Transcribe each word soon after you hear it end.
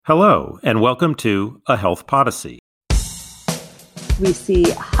Hello, and welcome to A Health Podyssey. We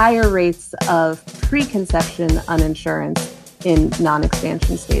see higher rates of preconception uninsurance in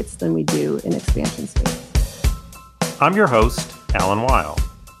non-expansion states than we do in expansion states. I'm your host, Alan Weil.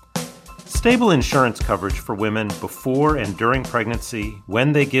 Stable insurance coverage for women before and during pregnancy,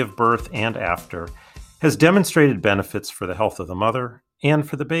 when they give birth and after, has demonstrated benefits for the health of the mother and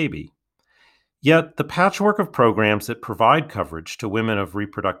for the baby. Yet, the patchwork of programs that provide coverage to women of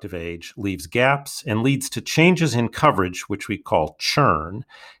reproductive age leaves gaps and leads to changes in coverage, which we call churn,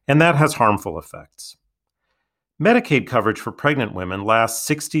 and that has harmful effects. Medicaid coverage for pregnant women lasts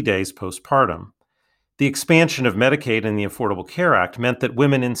 60 days postpartum. The expansion of Medicaid in the Affordable Care Act meant that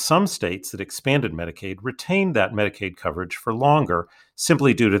women in some states that expanded Medicaid retained that Medicaid coverage for longer,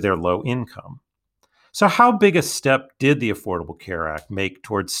 simply due to their low income. So how big a step did the Affordable Care Act make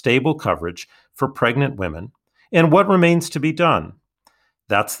towards stable coverage for pregnant women, and what remains to be done?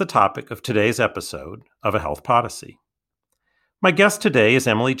 That's the topic of today's episode of A Health Podyssey. My guest today is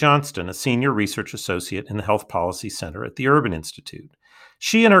Emily Johnston, a senior research associate in the Health Policy Center at the Urban Institute.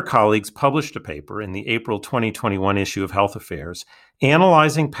 She and her colleagues published a paper in the April 2021 issue of Health Affairs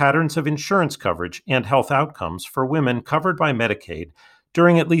analyzing patterns of insurance coverage and health outcomes for women covered by Medicaid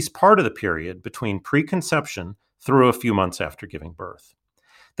during at least part of the period between preconception through a few months after giving birth.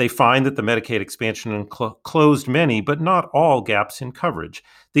 They find that the Medicaid expansion closed many, but not all, gaps in coverage.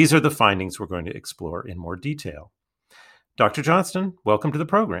 These are the findings we're going to explore in more detail. Dr. Johnston, welcome to the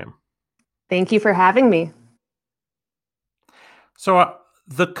program. Thank you for having me. So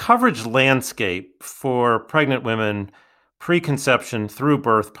the coverage landscape for pregnant women, preconception through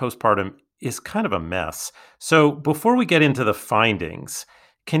birth, postpartum, is kind of a mess. So before we get into the findings,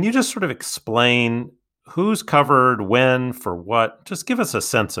 can you just sort of explain who's covered, when, for what? Just give us a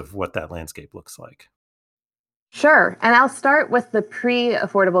sense of what that landscape looks like. Sure. And I'll start with the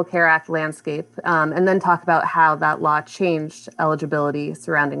pre-Affordable Care Act landscape and then talk about how that law changed eligibility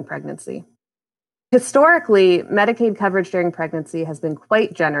surrounding pregnancy. Historically, Medicaid coverage during pregnancy has been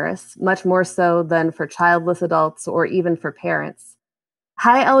quite generous, much more so than for childless adults or even for parents.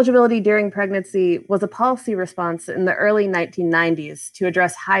 High eligibility during pregnancy was a policy response in the early 1990s to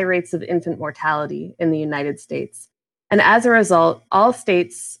address high rates of infant mortality in the United States. And as a result, all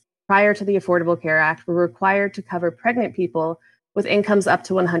states prior to the Affordable Care Act were required to cover pregnant people with incomes up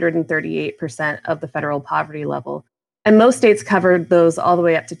to 138% of the federal poverty level. And most states covered those all the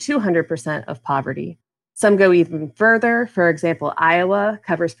way up to 200% of poverty. Some go even further. For example, Iowa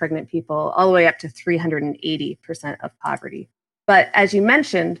covers pregnant people all the way up to 380% of poverty. But as you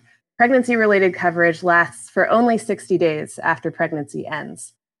mentioned, pregnancy-related coverage lasts for only 60 days after pregnancy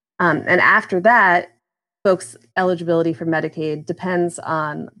ends. And after that, folks' eligibility for Medicaid depends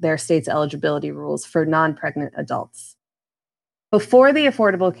on their state's eligibility rules for non-pregnant adults. Before the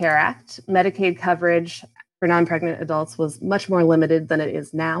Affordable Care Act, Medicaid coverage for non-pregnant adults was much more limited than it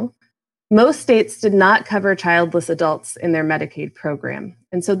is now. Most states did not cover childless adults in their Medicaid program.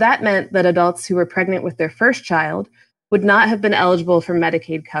 And so that meant that adults who were pregnant with their first child would not have been eligible for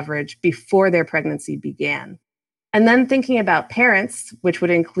Medicaid coverage before their pregnancy began. And then thinking about parents, which would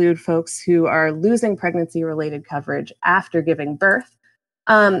include folks who are losing pregnancy-related coverage after giving birth,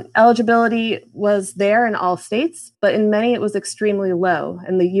 eligibility was there in all states, but in many it was extremely low.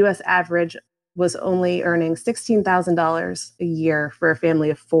 And the US average was only earning $16,000 a year for a family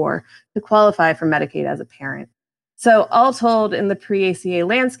of four to qualify for Medicaid as a parent. So all told, in the pre-ACA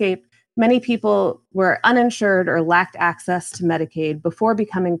landscape, many people were uninsured or lacked access to Medicaid before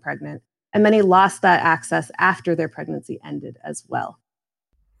becoming pregnant, and many lost that access after their pregnancy ended as well.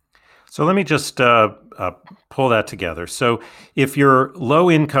 So let me just pull that together. So if you're low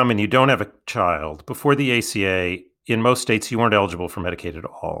income and you don't have a child, before the ACA, in most states, you weren't eligible for Medicaid at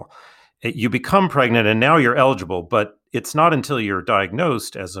all. You become pregnant and now you're eligible, but it's not until you're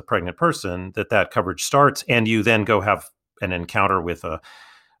diagnosed as a pregnant person that that coverage starts, and you then go have an encounter with a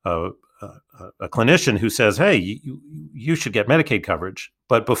clinician who says, hey, you should get Medicaid coverage.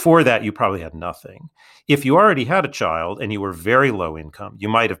 But before that, you probably had nothing. If you already had a child and you were very low income, you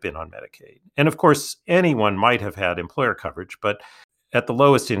might have been on Medicaid. And of course, anyone might have had employer coverage, but at the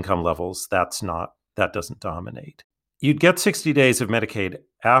lowest income levels, that doesn't dominate. You'd get 60 days of Medicaid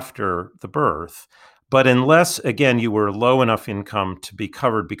after the birth, but unless, again, you were low enough income to be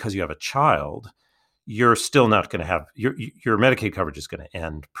covered because you have a child, you're still not going to have, your Medicaid coverage is going to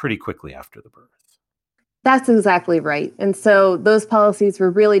end pretty quickly after the birth. That's exactly right. And so those policies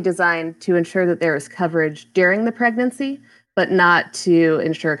were really designed to ensure that there was coverage during the pregnancy, but not to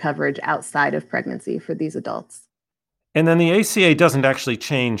ensure coverage outside of pregnancy for these adults. And then the ACA doesn't actually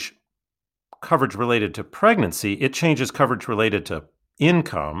change coverage related to pregnancy. It changes coverage related to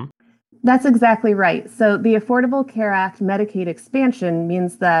income. That's exactly right. So the Affordable Care Act Medicaid expansion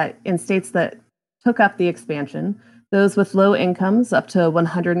means that in states that took up the expansion, those with low incomes up to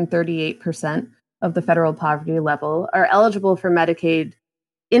 138% of the federal poverty level are eligible for Medicaid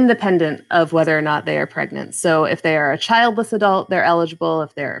independent of whether or not they are pregnant. So if they are a childless adult, they're eligible.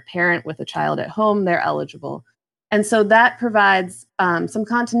 If they're a parent with a child at home, they're eligible. And so that provides some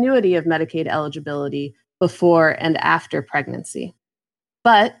continuity of Medicaid eligibility before and after pregnancy.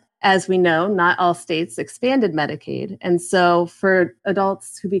 But as we know, not all states expanded Medicaid. And so for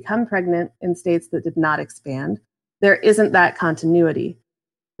adults who become pregnant in states that did not expand, there isn't that continuity.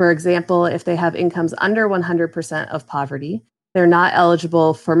 For example, if they have incomes under 100% of poverty, they're not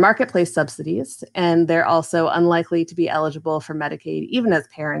eligible for marketplace subsidies, and they're also unlikely to be eligible for Medicaid, even as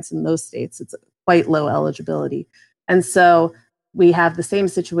parents in those states. It's quite low eligibility. And so we have the same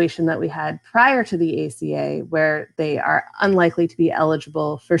situation that we had prior to the ACA, where they are unlikely to be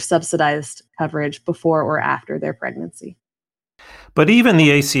eligible for subsidized coverage before or after their pregnancy. But even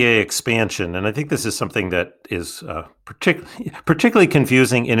the ACA expansion, and I think this is something that is particularly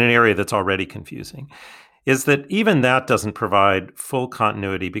confusing in an area that's already confusing, is that even that doesn't provide full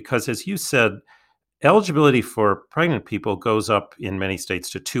continuity because, as you said, eligibility for pregnant people goes up in many states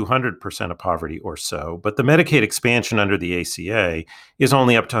to 200% of poverty or so, but the Medicaid expansion under the ACA is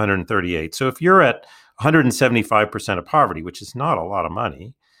only up to 138. So if you're at 175% of poverty, which is not a lot of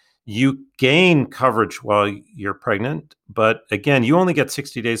money, you gain coverage while you're pregnant, but again, you only get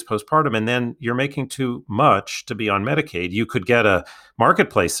 60 days postpartum, and then you're making too much to be on Medicaid. You could get a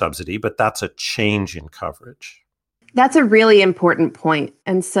marketplace subsidy, but that's a change in coverage. That's a really important point.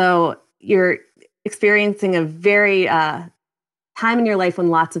 And so you're experiencing a very time in your life when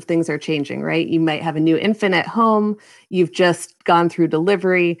lots of things are changing, right? You might have a new infant at home, you've just gone through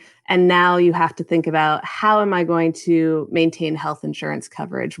delivery, and now you have to think about, how am I going to maintain health insurance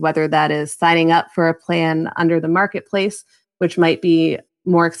coverage, whether that is signing up for a plan under the marketplace, which might be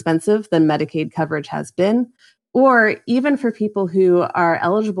more expensive than Medicaid coverage has been, or even for people who are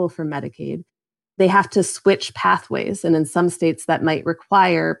eligible for Medicaid, they have to switch pathways. And in some states, that might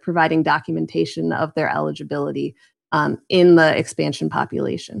require providing documentation of their eligibility in the expansion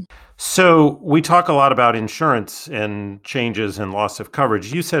population. So we talk a lot about insurance and changes and loss of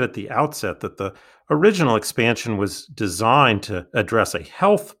coverage. You said at the outset that the original expansion was designed to address a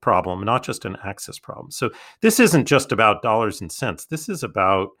health problem, not just an access problem. So this isn't just about dollars and cents. This is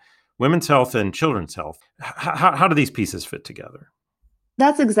about women's health and children's health. How do these pieces fit together?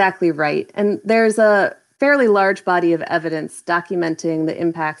 That's exactly right. And there's a fairly large body of evidence documenting the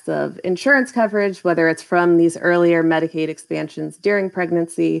impacts of insurance coverage, whether it's from these earlier Medicaid expansions during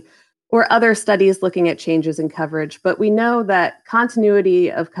pregnancy or other studies looking at changes in coverage. But we know that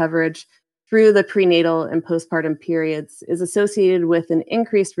continuity of coverage through the prenatal and postpartum periods is associated with an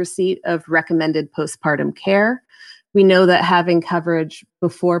increased receipt of recommended postpartum care. We know that having coverage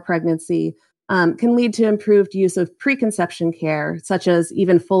before pregnancy can lead to improved use of preconception care, such as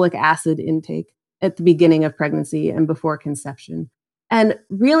even folic acid intake at the beginning of pregnancy and before conception. And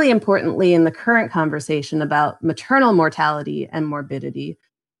really importantly, in the current conversation about maternal mortality and morbidity,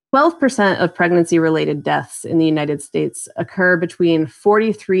 12% of pregnancy-related deaths in the United States occur between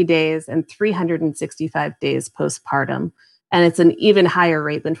 43 days and 365 days postpartum. And it's an even higher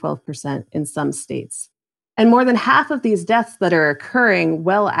rate than 12% in some states. And more than half of these deaths that are occurring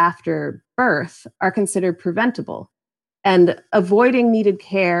well after birth are considered preventable. And avoiding needed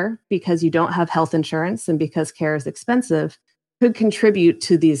care because you don't have health insurance and because care is expensive could contribute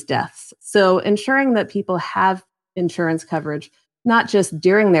to these deaths. So ensuring that people have insurance coverage, not just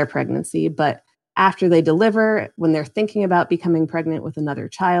during their pregnancy, but after they deliver, when they're thinking about becoming pregnant with another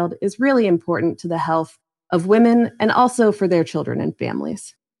child, is really important to the health of women and also for their children and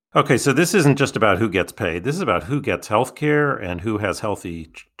families. Okay, so this isn't just about who gets paid. This is about who gets health care and who has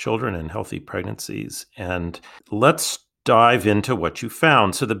healthy children and healthy pregnancies. And let's dive into what you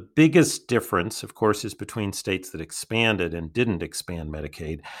found. So the biggest difference, of course, is between states that expanded and didn't expand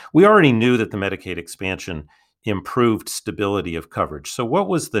Medicaid. We already knew that the Medicaid expansion improved stability of coverage. So what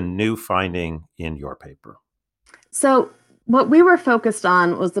was the new finding in your paper? So what we were focused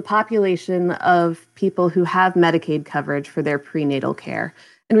on was the population of people who have Medicaid coverage for their prenatal care.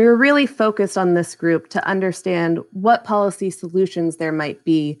 And we were really focused on this group to understand what policy solutions there might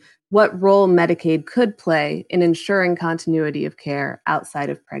be, what role Medicaid could play in ensuring continuity of care outside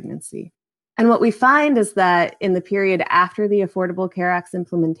of pregnancy. And what we find is that in the period after the Affordable Care Act's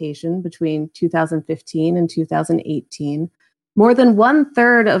implementation between 2015 and 2018, more than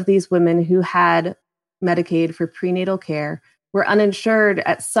 1/3 of these women who had Medicaid for prenatal care were uninsured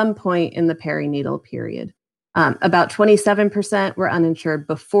at some point in the perinatal period. About 27% were uninsured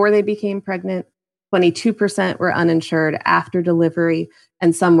before they became pregnant, 22% were uninsured after delivery,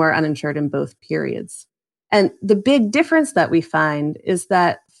 and some were uninsured in both periods. And the big difference that we find is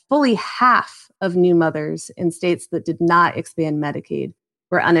that fully half of new mothers in states that did not expand Medicaid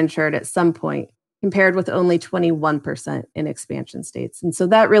were uninsured at some point, compared with only 21% in expansion states. And so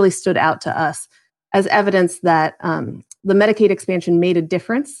that really stood out to us as evidence that the Medicaid expansion made a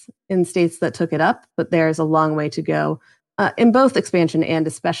difference in states that took it up, but there's a long way to go in both expansion and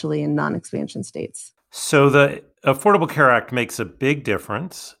especially in non-expansion states. So the Affordable Care Act makes a big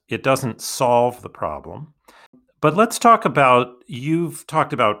difference. It doesn't solve the problem. But let's talk about, you've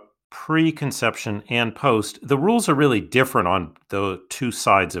talked about preconception and post. The rules are really different on the two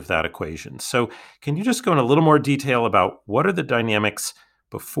sides of that equation. So can you just go in a little more detail about what are the dynamics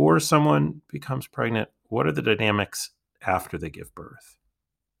before someone becomes pregnant? What are the dynamics after they give birth?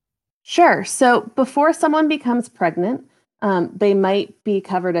 Sure. So before someone becomes pregnant, they might be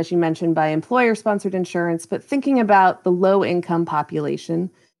covered, as you mentioned, by employer-sponsored insurance, but thinking about the low-income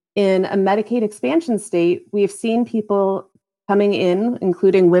population, in a Medicaid expansion state, we've seen people coming in,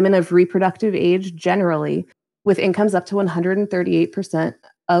 including women of reproductive age generally, with incomes up to 138%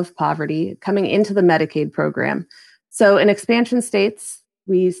 of poverty coming into the Medicaid program. So in expansion states,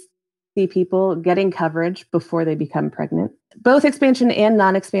 we see people getting coverage before they become pregnant. Both expansion and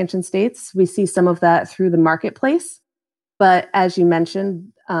non-expansion states, we see some of that through the marketplace. But as you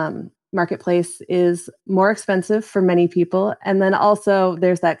mentioned, marketplace is more expensive for many people. And then also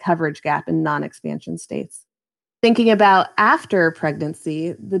there's that coverage gap in non-expansion states. Thinking about after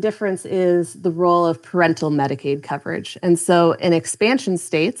pregnancy, the difference is the role of parental Medicaid coverage. And so in expansion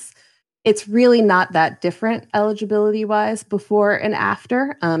states, it's really not that different eligibility-wise before and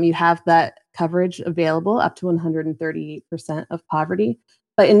after. You have that coverage available up to 138% of poverty.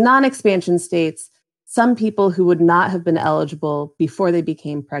 But in non-expansion states, some people who would not have been eligible before they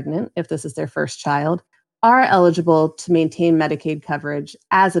became pregnant, if this is their first child, are eligible to maintain Medicaid coverage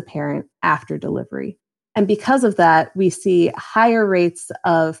as a parent after delivery. And because of that, we see higher rates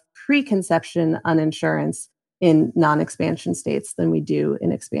of preconception uninsurance in non-expansion states than we do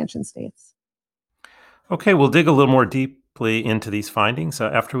in expansion states. Okay, we'll dig a little more deeply into these findings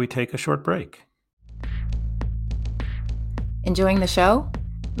after we take a short break. Enjoying the show?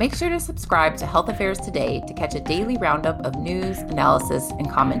 Make sure to subscribe to Health Affairs Today to catch a daily roundup of news, analysis,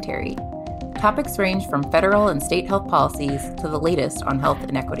 and commentary. Topics range from federal and state health policies to the latest on health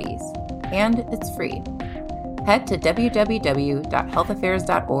inequities. And it's free. Head to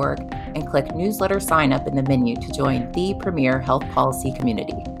www.healthaffairs.org and click Newsletter Sign Up in the menu to join the premier health policy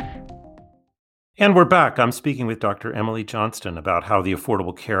community. And we're back. I'm speaking with Dr. Emily Johnston about how the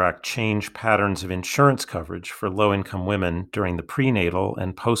Affordable Care Act changed patterns of insurance coverage for low-income women during the prenatal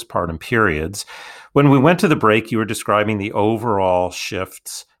and postpartum periods. When we went to the break, you were describing the overall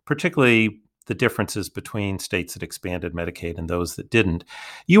shifts, particularly the differences between states that expanded Medicaid and those that didn't.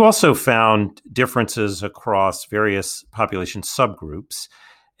 You also found differences across various population subgroups.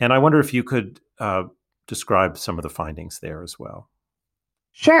 And I wonder if you could describe some of the findings there as well.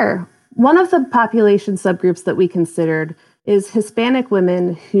 Sure. One of the population subgroups that we considered is Hispanic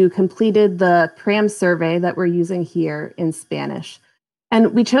women who completed the PRAM survey that we're using here in Spanish.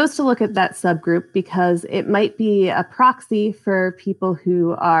 And we chose to look at that subgroup because it might be a proxy for people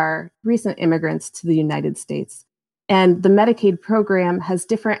who are recent immigrants to the United States. And the Medicaid program has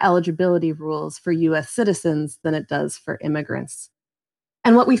different eligibility rules for US citizens than it does for immigrants.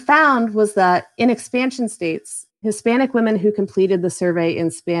 And what we found was that in expansion states, Hispanic women who completed the survey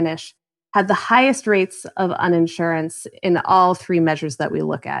in Spanish had the highest rates of uninsurance in all three measures that we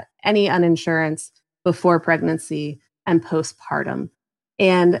look at: any uninsurance, before pregnancy, and postpartum.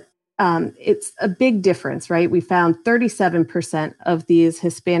 And it's a big difference, right? We found 37% of these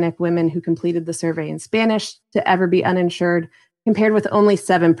Hispanic women who completed the survey in Spanish to ever be uninsured, compared with only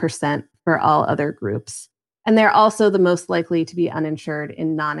 7% for all other groups. And they're also the most likely to be uninsured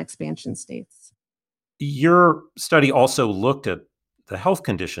in non-expansion states. Your study also looked at the health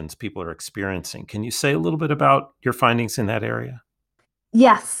conditions people are experiencing. Can you say a little bit about your findings in that area?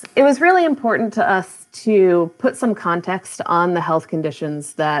 Yes, it was really important to us to put some context on the health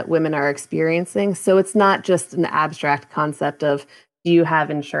conditions that women are experiencing. So it's not just an abstract concept of, do you have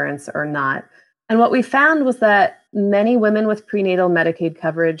insurance or not? And what we found was that many women with prenatal Medicaid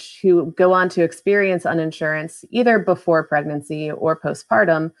coverage who go on to experience uninsurance, either before pregnancy or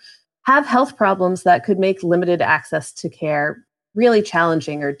postpartum, have health problems that could make limited access to care really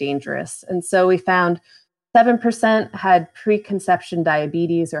challenging or dangerous. And so we found 7% had preconception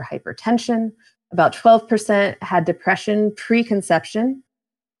diabetes or hypertension. About 12% had depression preconception.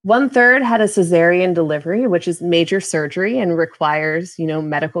 1/3 had a cesarean delivery, which is major surgery and requires,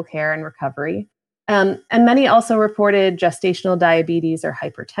 medical care and recovery. And many also reported gestational diabetes or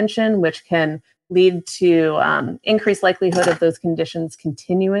hypertension, which can lead to increased likelihood of those conditions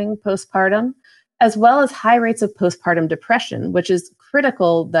continuing postpartum, as well as high rates of postpartum depression, which is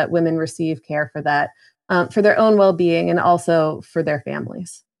critical that women receive care for that, for their own well-being and also for their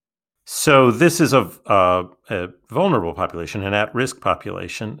families. So this is a vulnerable population, an at-risk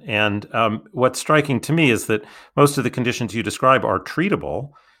population. And what's striking to me is that most of the conditions you describe are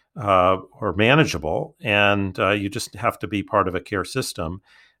treatable or manageable, and you just have to be part of a care system.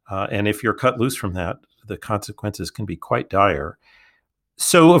 And if you're cut loose from that, the consequences can be quite dire.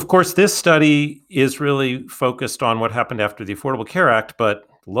 So, of course, this study is really focused on what happened after the Affordable Care Act, but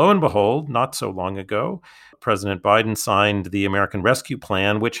lo and behold, not so long ago, President Biden signed the American Rescue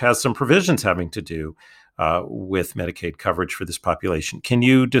Plan, which has some provisions having to do with Medicaid coverage for this population. Can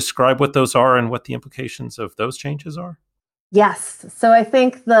you describe what those are and what the implications of those changes are? Yes. So I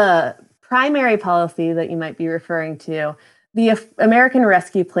think the primary policy that you might be referring to, the American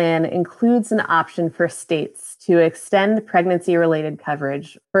Rescue Plan includes an option for states to extend pregnancy-related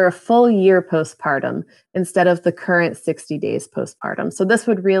coverage for a full year postpartum instead of the current 60 days postpartum. So this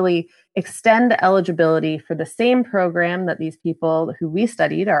would really extend eligibility for the same program that these people who we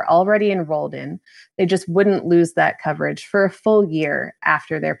studied are already enrolled in. They just wouldn't lose that coverage for a full year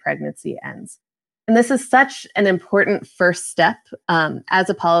after their pregnancy ends. And this is such an important first step as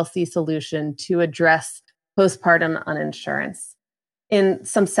a policy solution to address postpartum uninsurance. In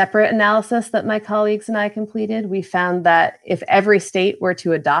some separate analysis that my colleagues and I completed, we found that if every state were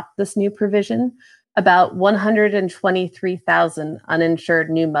to adopt this new provision, about 123,000 uninsured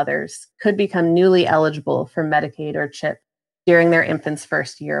new mothers could become newly eligible for Medicaid or CHIP during their infant's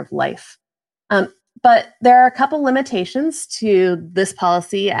first year of life. But there are a couple limitations to this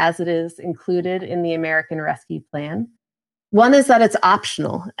policy as it is included in the American Rescue Plan. One is that it's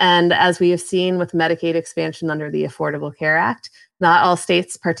optional. And as we have seen with Medicaid expansion under the Affordable Care Act, not all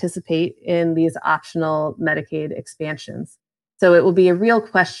states participate in these optional Medicaid expansions. So it will be a real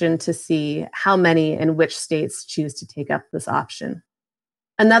question to see how many and which states choose to take up this option.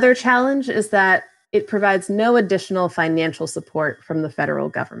 Another challenge is that it provides no additional financial support from the federal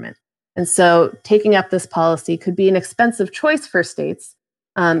government. And so taking up this policy could be an expensive choice for states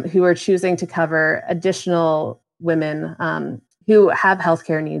who are choosing to cover additional women who have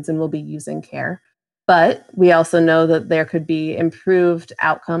healthcare needs and will be using care. But we also know that there could be improved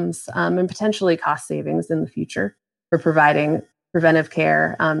outcomes and potentially cost savings in the future for providing preventive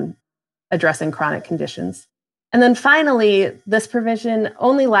care, addressing chronic conditions. And then finally, this provision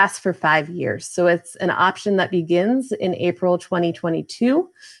only lasts for 5 years. So it's an option that begins in April 2022,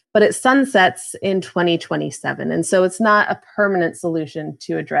 but it sunsets in 2027. And so it's not a permanent solution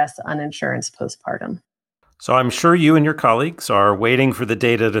to address uninsurance postpartum. So I'm sure you and your colleagues are waiting for the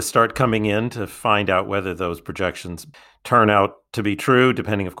data to start coming in to find out whether those projections turn out to be true,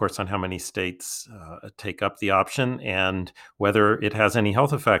 depending, of course, on how many states take up the option and whether it has any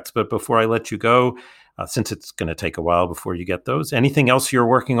health effects. But before I let you go, since it's going to take a while before you get those, anything else you're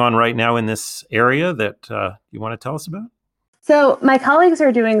working on right now in this area that you want to tell us about? So my colleagues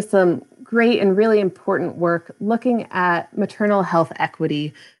are doing some great and really important work looking at maternal health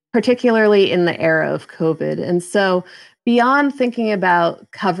equity, particularly in the era of COVID. And so beyond thinking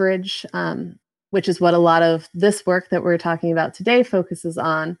about coverage, which is what a lot of this work that we're talking about today focuses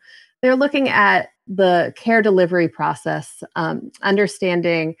on, they're looking at the care delivery process,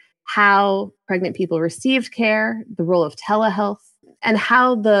 understanding how pregnant people received care, the role of telehealth, and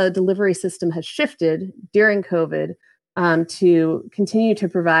how the delivery system has shifted during COVID to continue to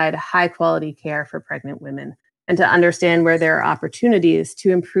provide high quality care for pregnant women and to understand where there are opportunities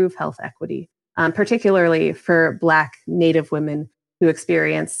to improve health equity, particularly for Black Native women who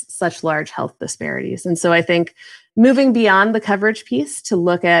experience such large health disparities. And so I think moving beyond the coverage piece to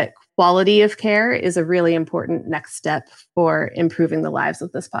look at quality of care is a really important next step for improving the lives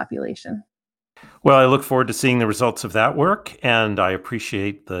of this population. Well, I look forward to seeing the results of that work, and I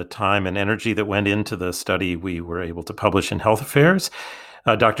appreciate the time and energy that went into the study we were able to publish in Health Affairs.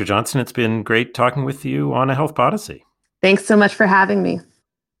 Dr. Johnson, it's been great talking with you on A Health Podyssey. Thanks so much for having me.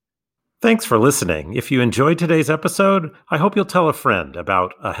 Thanks for listening. If you enjoyed today's episode, I hope you'll tell a friend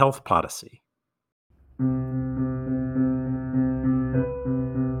about A Health Podyssey.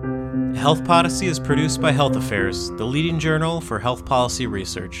 Health Podyssey is produced by Health Affairs, the leading journal for health policy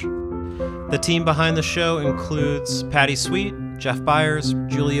research. The team behind the show includes Patty Sweet, Jeff Byers,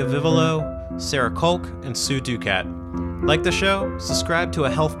 Julia Vivolo, Sarah Kolk, and Sue Ducat. Like the show? Subscribe to A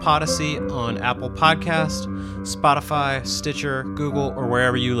Health Podyssey on Apple Podcast, Spotify, Stitcher, Google, or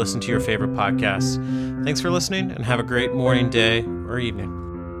wherever you listen to your favorite podcasts. Thanks for listening, and have a great morning, day, or evening.